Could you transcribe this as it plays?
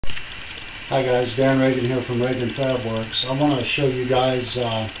Hi guys, Ragan here from Ragan Fabrics. I want to show you guys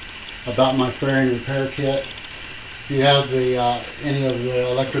about my fairing repair kit. If you have any of the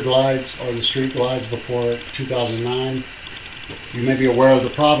Electra Glides or the Street Glides before 2009, you may be aware of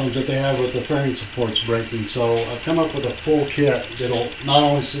the problems that they have with the fairing supports breaking. So I've come up with a full kit that'll not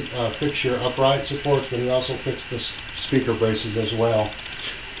only fix your upright supports, but it also fix the speaker braces as well.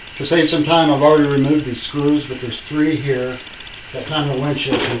 To save some time, I've already removed these screws, but there's 3 here that time the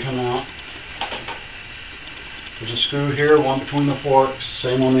windshield can come out. There's a screw here, one between the forks,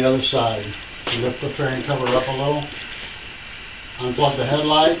 same on the other side. You lift the fairing cover up a little, unplug the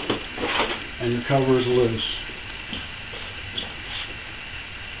headlight, and your cover is loose.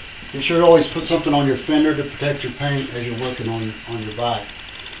 Be sure to always put something on your fender to protect your paint as you're working on your bike.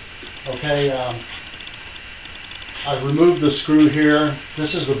 Okay, I've removed the screw here.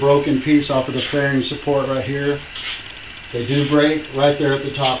 This is the broken piece off of the fairing support right here. They do break right there at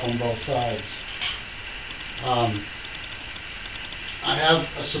the top on both sides. I have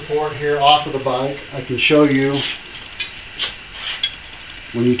a support here off of the bike. I can show you.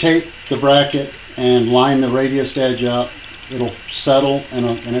 When you take the bracket and line the radius edge up, it'll settle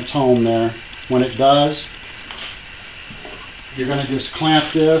in its home there. When it does, you're going to just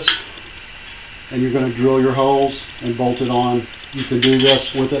clamp this and you're going to drill your holes and bolt it on. You can do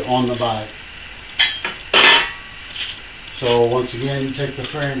this with it on the bike. So once again, you take the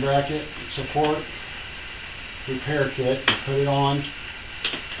fairing bracket support repair kit, you put it on,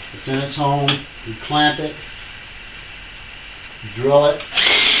 it's in its home, you clamp it, you drill it,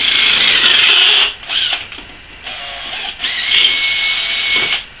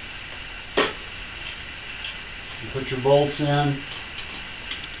 you put your bolts in,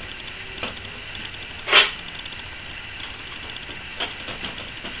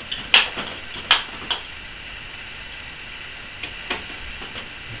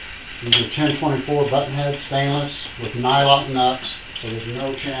 these are 1024 button head stainless with nylock nuts, so there's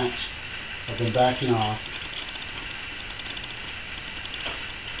no chance of them backing off.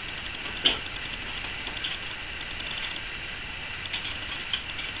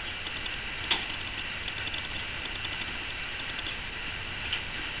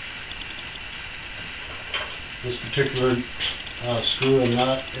 This particular screw and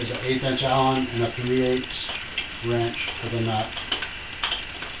nut is an 1/8 inch Allen and a 3/8 wrench for the nut.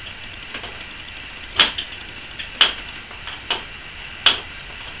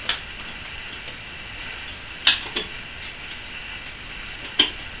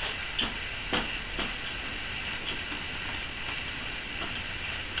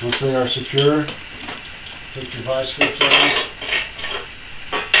 Once they are secure, take your vice grips off.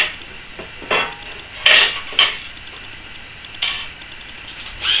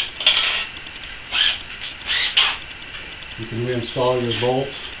 You can reinstall your bolt.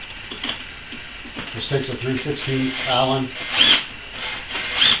 This takes a 3/16 Allen.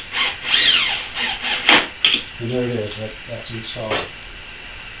 And there it is, that's installed.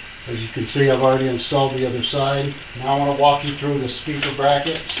 As you can see, I've already installed the other side. Now I want to walk you through the speaker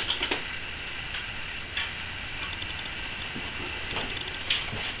brackets.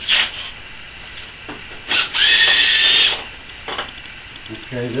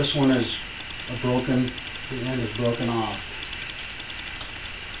 Okay, this one is the end is broken off.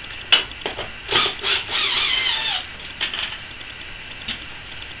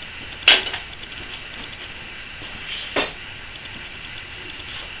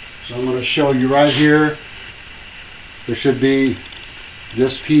 So I'm going to show you right here, there should be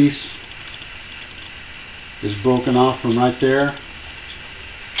this piece is broken off from right there.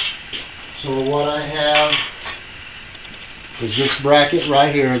 So what I have is this bracket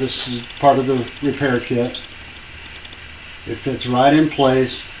right here. This is part of the repair kit. It fits right in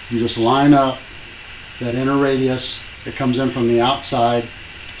place. You just line up that inner radius that comes in from the outside.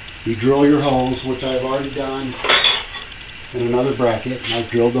 You drill your holes, which I've already done in another bracket, and I've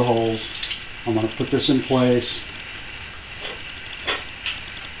drilled the holes. I'm going to put this in place.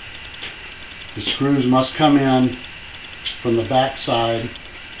 The screws must come in from the back side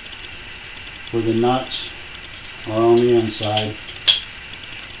where the nuts are on the inside.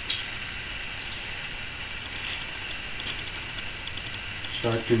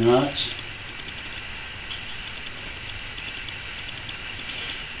 Start your nuts.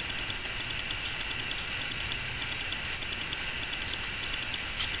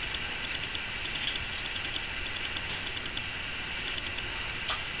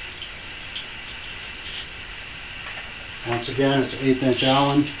 Once again, it's 1/8 inch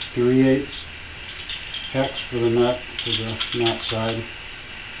Allen, 3/8 hex for the nut, for the nut side.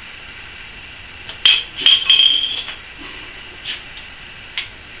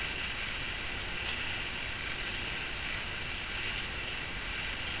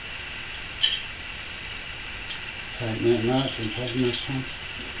 Tighten that nut and tighten this one.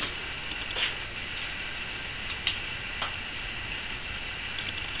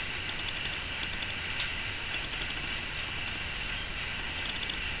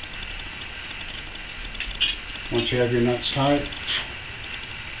 Once you have your nuts tight,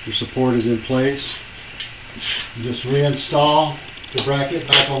 your support is in place. You just reinstall the bracket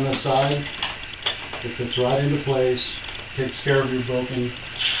back on this side. It fits right into place, takes care of your broken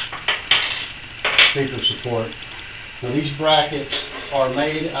speaker support. Now these brackets are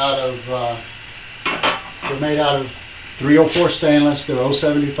made out of 304 stainless. They're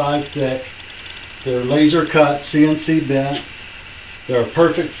 075 thick. They're laser cut, CNC bent. They're a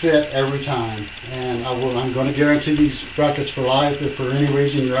perfect fit every time, and I'm going to guarantee these brackets for life. If for any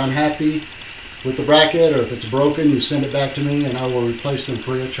reason you're unhappy with the bracket, or if it's broken, you send it back to me and I will replace them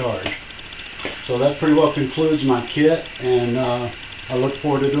free of charge. So that pretty well concludes my kit, and I look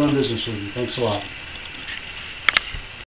forward to doing business with you. Thanks a lot.